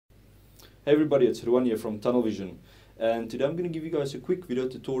Hey everybody, it's Ruan here from TunnelvizionTV, and today I'm going to give you guys a quick video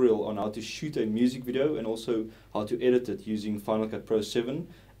tutorial on how to shoot a music video and also how to edit it using Final Cut Pro 7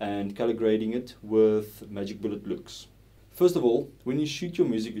 and color grading it with Magic Bullet looks. First of all, when you shoot your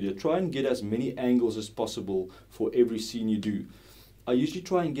music video, try and get as many angles as possible for every scene you do. I usually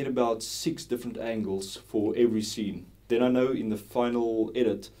try and get about 6 different angles for every scene. Then I know in the final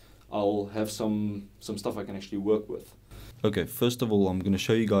edit I'll have some stuff I can actually work with. Okay, first of all, I'm going to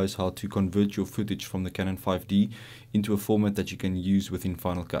show you guys how to convert your footage from the Canon 5D into a format that you can use within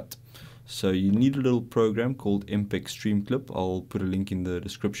Final Cut. So you need a little program called MPEG Stream Clip. I'll put a link in the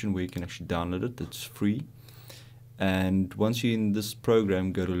description where you can actually download it. It's free. And once you're in this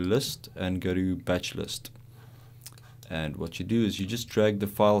program, go to List and go to Batch List. And what you do is you just drag the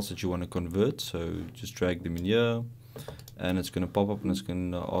files that you want to convert. So just drag them in here. And it's going to pop up and it's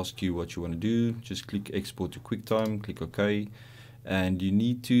going to ask you what you want to do. Just click Export to QuickTime, click OK, and you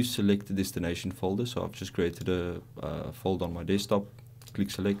need to select the destination folder. So I've just created a folder on my desktop. Click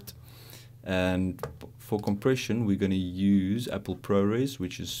Select, and for compression we're going to use Apple ProRes,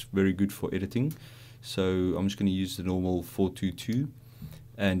 which is very good for editing. So I'm just going to use the normal 422,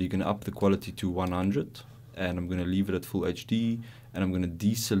 and you're going to up the quality to 100, and I'm going to leave it at full HD, and I'm going to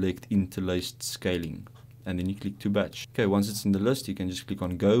deselect interlaced scaling. And then you click to batch. Okay, once it's in the list, you can just click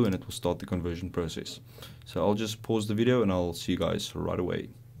on go and it will start the conversion process. So I'll just pause the video and I'll see you guys right away.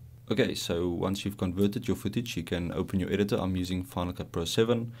 Okay, so once you've converted your footage, you can open your editor. I'm using Final Cut Pro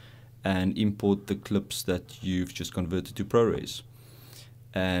 7 and import the clips that you've just converted to ProRes.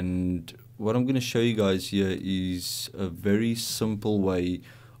 And what I'm going to show you guys here is a very simple way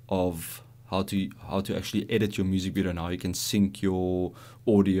of how to actually edit your music video and how you can sync your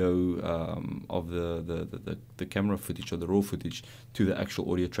audio of the camera footage or the raw footage to the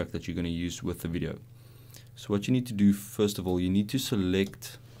actual audio track that you're going to use with the video. So what you need to do, first of all, you need to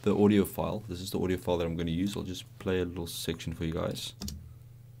select the audio file. This is the audio file that I'm going to use. I'll just play a little section for you guys.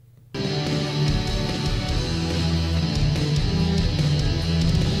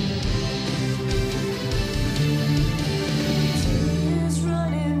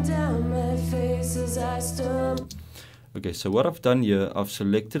 Okay, so what I've done here, I've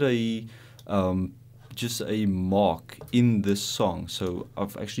selected a just a mark in this song. So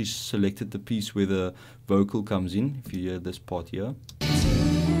I've actually selected the piece where the vocal comes in, if you hear this part here.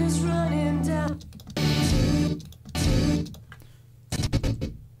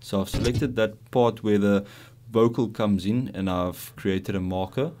 So I've selected that part where the vocal comes in, and I've created a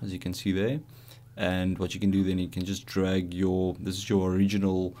marker, as you can see there. And what you can do then, you can just drag this is your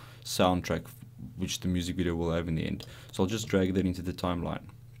original soundtrack, which the music video will have in the end. So I'll just drag that into the timeline,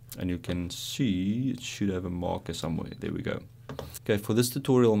 and you can see it should have a marker somewhere. There we go. Okay, for this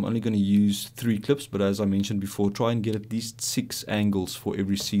tutorial I'm only going to use 3 clips, but as I mentioned before, try and get at least 6 angles for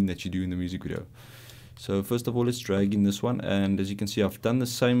every scene that you do in the music video. So first of all, let's drag in this one, and as you can see, I've done the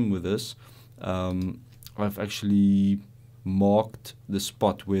same with this. I've actually marked the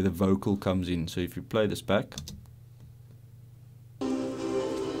spot where the vocal comes in. So if you play this back, you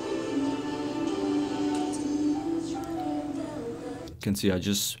can see I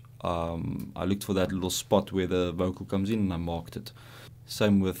just I looked for that little spot where the vocal comes in and I marked it.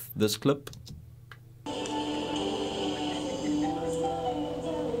 Same with this clip.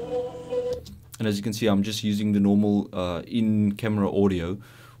 And as you can see, I'm just using the normal in-camera audio,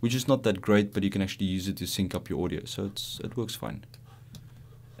 which is not that great, but you can actually use it to sync up your audio, so it works fine.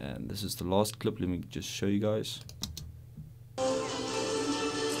 And this is the last clip. Let me just show you guys.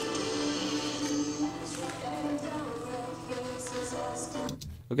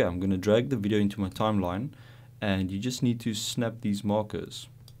 Okay, I'm going to drag the video into my timeline, and you just need to snap these markers.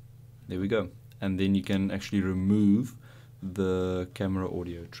 There we go. And then you can actually remove the camera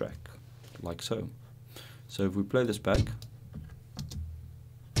audio track, like so. So if we play this back,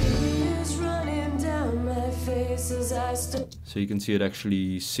 so you can see it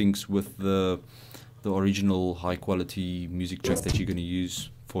actually syncs with the original high quality music track that you're going to use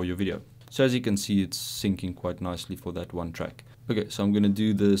for your video. So as you can see, it's syncing quite nicely for that one track. Okay, so I'm going to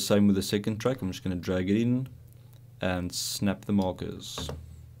do the same with the second track. I'm just going to drag it in and snap the markers.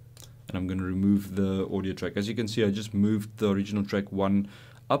 And I'm going to remove the audio track. As you can see, I just moved the original track 1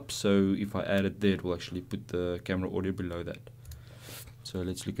 up, so if I add it there, it will actually put the camera audio below that. So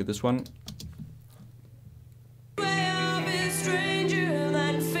let's look at this one.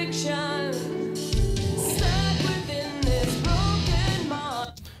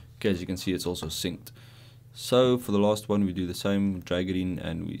 Okay, as you can see, it's also synced. So for the last one, we do the same, drag it in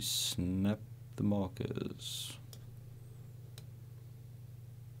and we snap the markers.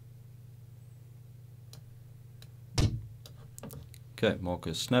 Okay, marker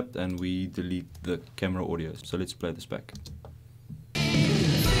is snapped and we delete the camera audio. So let's play this back.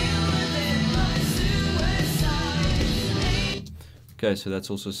 Okay, so that's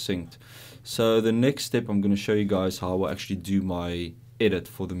also synced. So the next step, I'm going to show you guys how I actually do my edit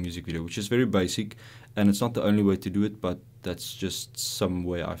for the music video, which is very basic, and it's not the only way to do it, but that's just some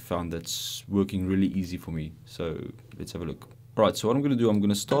way I found that's working really easy for me. So let's have a look. Alright, so what I'm going to do, I'm going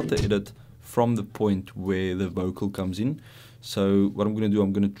to start the edit from the point where the vocal comes in. So what I'm going to do,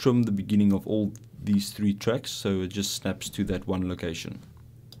 I'm going to trim the beginning of all these 3 tracks so it just snaps to that one location.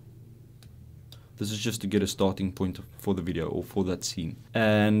 This is just to get a starting point for the video or for that scene.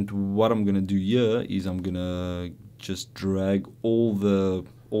 And what I'm going to do here is I'm going to just drag all the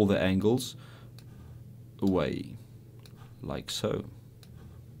angles away, like so.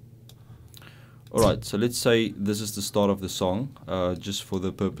 Alright, so let's say this is the start of the song. Just for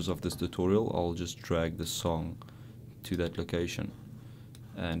the purpose of this tutorial, I'll just drag the song to that location.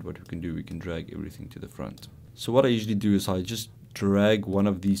 And what we can do, we can drag everything to the front. So what I usually do is I just drag one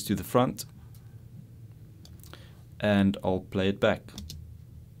of these to the front, and I'll play it back.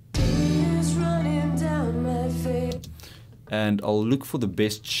 And I'll look for the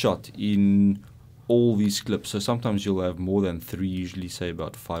best shot in all these clips. So sometimes you'll have more than 3, usually say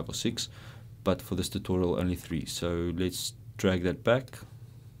about 5 or 6, but for this tutorial only 3. So let's drag that back,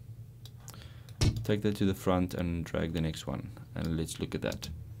 take that to the front and drag the next one, and let's look at that.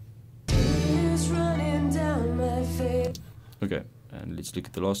 Okay, and let's look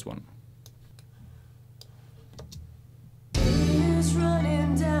at the last one.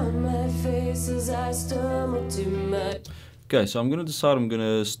 Okay, so I'm going to decide I'm going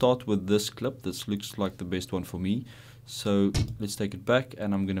to start with this clip. This looks like the best one for me. So let's take it back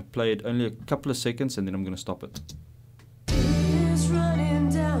and I'm going to play it only a couple of seconds and then I'm going to stop it.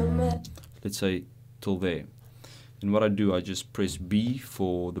 Let's say till there. And what I do, I just press B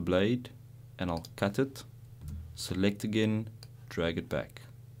for the blade and I'll cut it, select again, drag it back.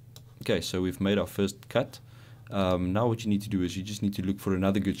 Okay, so we've made our first cut. Now what you need to do is you just need to look for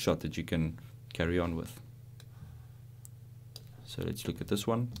another good shot that you can carry on with. So let's look at this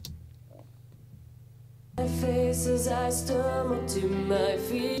one. Okay,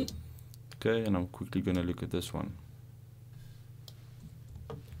 and I'm quickly going to look at this one.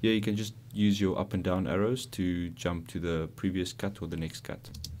 Yeah, you can just use your up and down arrows to jump to the previous cut or the next cut.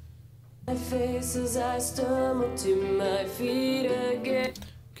 Okay,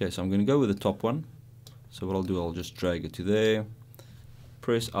 so I'm going to go with the top one. So what I'll do, I'll just drag it to there,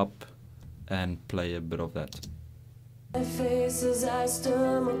 press up and play a bit of that. Okay,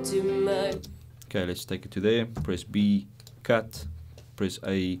 let's take it to there, press B, cut, press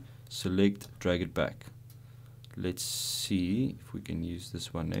A, select, drag it back. Let's see if we can use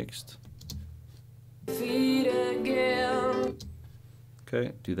this one next. Okay,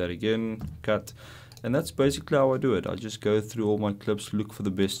 do that again, cut. And that's basically how I do it. I just go through all my clips, look for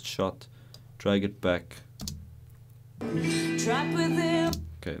the best shot, drag it back.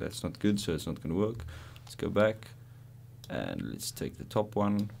 Okay, that's not good, so it's not going to work. Let's go back and let's take the top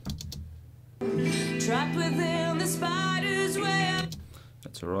one.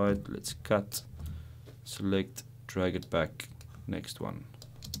 That's alright, let's cut, select, drag it back. Next one.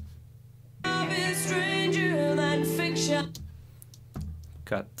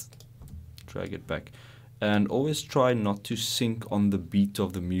 Cut, drag it back. And always try not to sync on the beat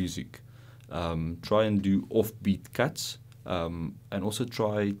of the music. Try and do offbeat cuts, and also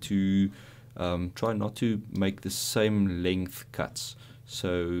try not to make the same length cuts.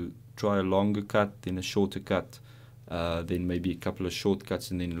 So try a longer cut, then a shorter cut, then maybe a couple of short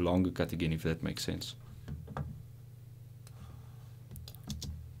cuts, and then a longer cut again, if that makes sense.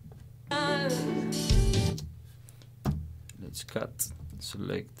 Let's cut,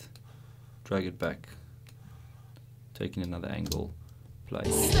 select, drag it back, taking another angle, play.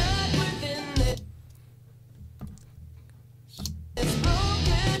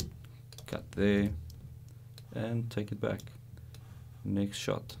 Cut there and take it back. Next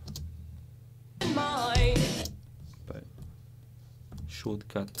shot. Short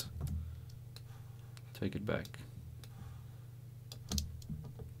cut, take it back.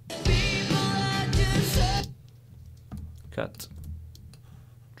 Cut,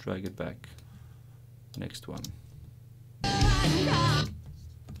 drag it back. Next one.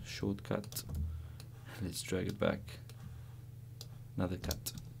 Short cut, let's drag it back. Another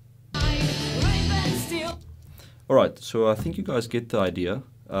cut. Alright, so I think you guys get the idea.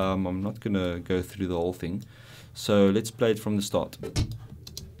 I'm not going to go through the whole thing. So let's play it from the start.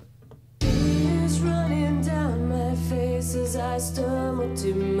 Running down my face as I stumble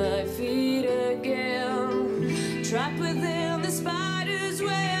to my feet again. Trapped within the the spider's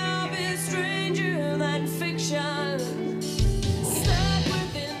web is stranger than fiction. Stuck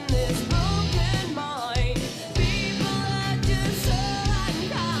within this broken mind. People are just so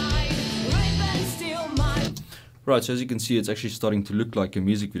unkind. Rape and steal my... Right, so as you can see, it's actually starting to look like a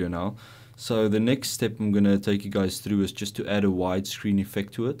music video now. So the next step I'm going to take you guys through is just to add a widescreen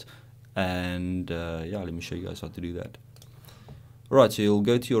effect to it. And yeah, let me show you guys how to do that. Alright, so you'll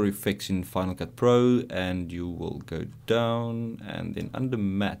go to your effects in Final Cut Pro and you will go down, and then under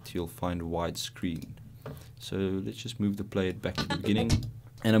matte you'll find widescreen. So let's just move the player back to the beginning,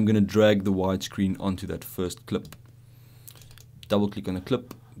 and I'm going to drag the widescreen onto that first clip. Double click on the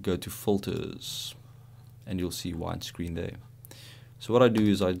clip, go to filters, and you'll see widescreen there. So what I do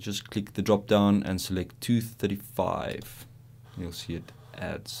is I just click the drop down and select 235. You'll see it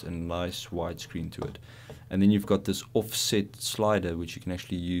adds a nice widescreen to it. And then you've got this offset slider which you can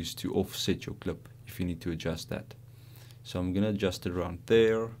actually use to offset your clip if you need to adjust that. So I'm going to adjust it around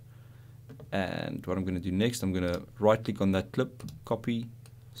there, and what I'm going to do next, I'm going to right click on that clip, copy,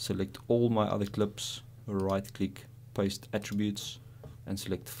 select all my other clips, right click, paste attributes, and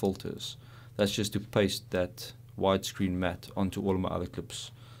select filters. That's just to paste that widescreen matte onto all of my other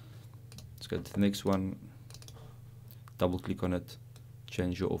clips. Let's go to the next one, double click on it,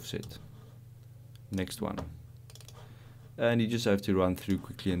 change your offset. Next one, and you just have to run through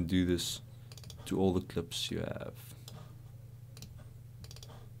quickly and do this to all the clips you have.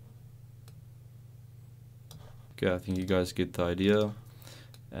 Okay, I think you guys get the idea,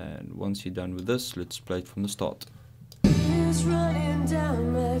 and once you're done with this, let's play it from the start. Tears running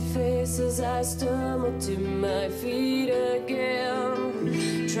down my face as I stumble to my feet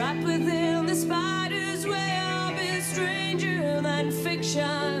again. Trapped within the spider's web is stranger than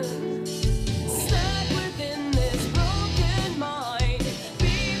fiction. Stuck within this broken mind.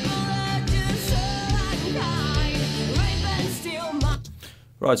 People are just so unkind. Rape and steal my...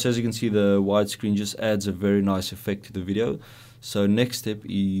 Right, so as you can see, the widescreen just adds a very nice effect to the video. So next step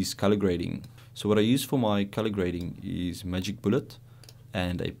is color grading. So what I use for my color grading is Magic Bullet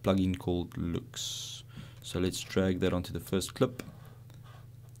and a plugin called Looks. So let's drag that onto the first clip,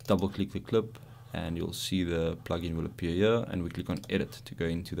 double click the clip, and you'll see the plugin will appear here, and we click on edit to go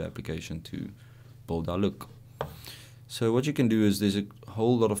into the application to build our look. So what you can do is there's a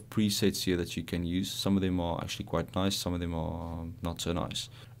whole lot of presets here that you can use. Some of them are actually quite nice, some of them are not so nice.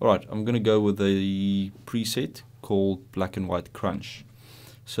 Alright, I'm going to go with a preset called Black and White Crunch.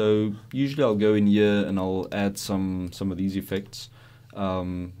 So usually I'll go in here and I'll add some of these effects,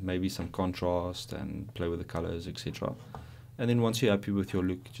 maybe some contrast and play with the colors, etc. And then once you're happy with your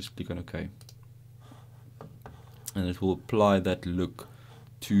look, just click on OK. And it will apply that look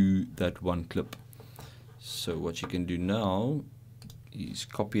to that one clip. So what you can do now is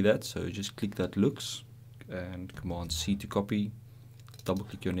copy that. So just click that Looks and Command C to copy, double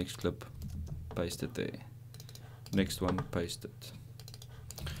click your next clip, paste it there. Next one, paste it.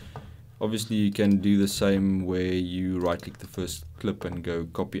 Obviously you can do the same where you right click the first clip and go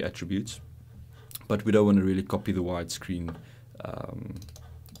copy attributes, but we don't want to really copy the widescreen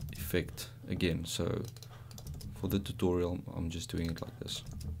effect again. So for the tutorial I'm just doing it like this.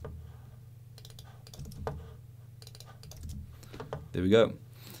 There we go.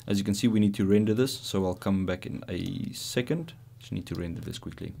 As you can see, we need to render this, so I'll come back in a second. Just need to render this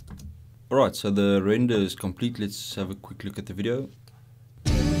quickly. Alright, so the render is complete. Let's have a quick look at the video.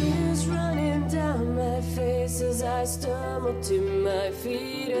 Tears running down my face as I stumble to my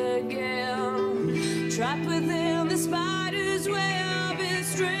feet again. Trapped within the spider's web is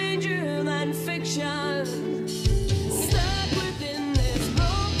stranger than fiction. Stuck within this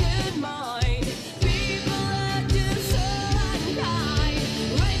broken mind. People are just so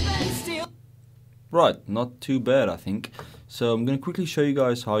unkind. Rape and steal. Right, not too bad, I think. So I'm going to quickly show you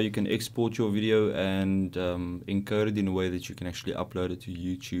guys how you can export your video and encode it in a way that you can actually upload it to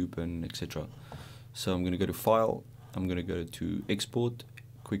YouTube and etc. So I'm going to go to File, I'm going to go to Export,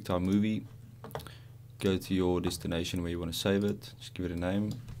 QuickTime Movie, go to your destination where you want to save it, just give it a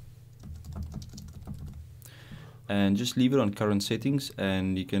name, and just leave it on current settings,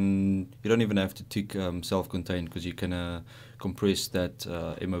 and you don't even have to tick self-contained, because you can compress that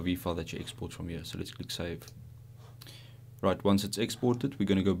MOV file that you export from here. So let's click Save. Right, once it's exported, we're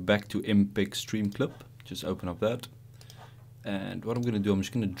going to go back to MPEG Stream Clip. Just open up that. And what I'm going to do, I'm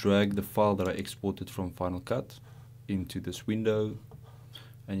just going to drag the file that I exported from Final Cut into this window.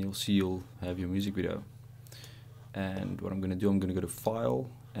 And you'll see you'll have your music video. And what I'm going to do, I'm going to go to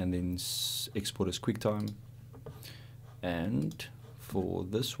File and then Export as QuickTime. And for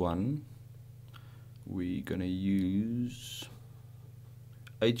this one, we're going to use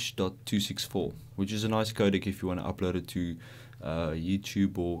H.264, which is a nice codec if you want to upload it to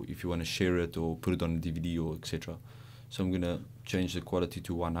YouTube, or if you want to share it or put it on a DVD or etc. So I'm going to change the quality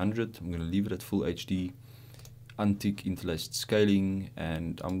to 100. I'm going to leave it at full HD, untick interlaced scaling,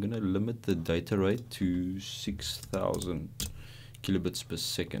 and I'm going to limit the data rate to 6,000 kilobits per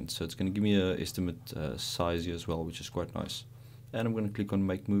second. So it's going to give me an estimate size here as well, which is quite nice. And I'm going to click on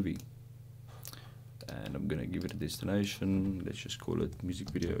Make Movie. And I'm going to give it a destination. Let's just call it Music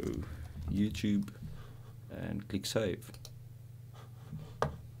Video YouTube. And click Save.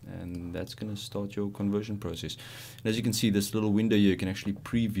 And that's going to start your conversion process. And as you can see, this little window here, you can actually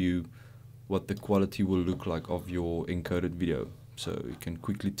preview what the quality will look like of your encoded video. So you can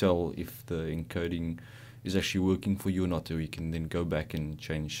quickly tell if the encoding is actually working for you or not, or you can then go back and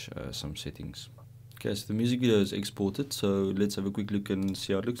change some settings. Okay, so the music video is exported, so let's have a quick look and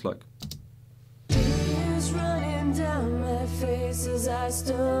see how it looks like. Tears running down my face as I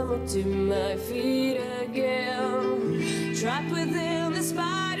stumble to my feet again. Trapped within the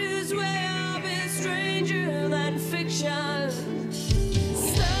spider's web, is stranger than fiction.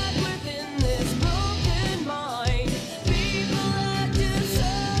 Stuck within this broken mind. People are just so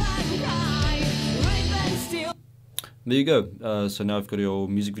unkind. Rape and steal. There you go. So now I've got your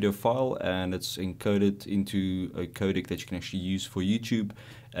music video file, and it's encoded into a codec that you can actually use for YouTube,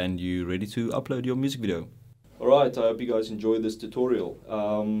 and you're ready to upload your music video. Alright, I hope you guys enjoyed this tutorial.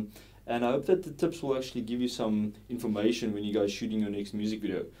 And I hope that the tips will actually give you some information when you guys shooting your next music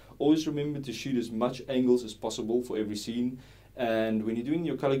video. Always remember to shoot as much angles as possible for every scene. And when you're doing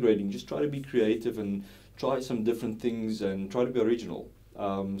your color grading, just try to be creative and try some different things and try to be original.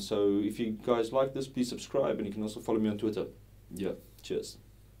 So if you guys like this, please subscribe, and you can also follow me on Twitter. Yeah, cheers.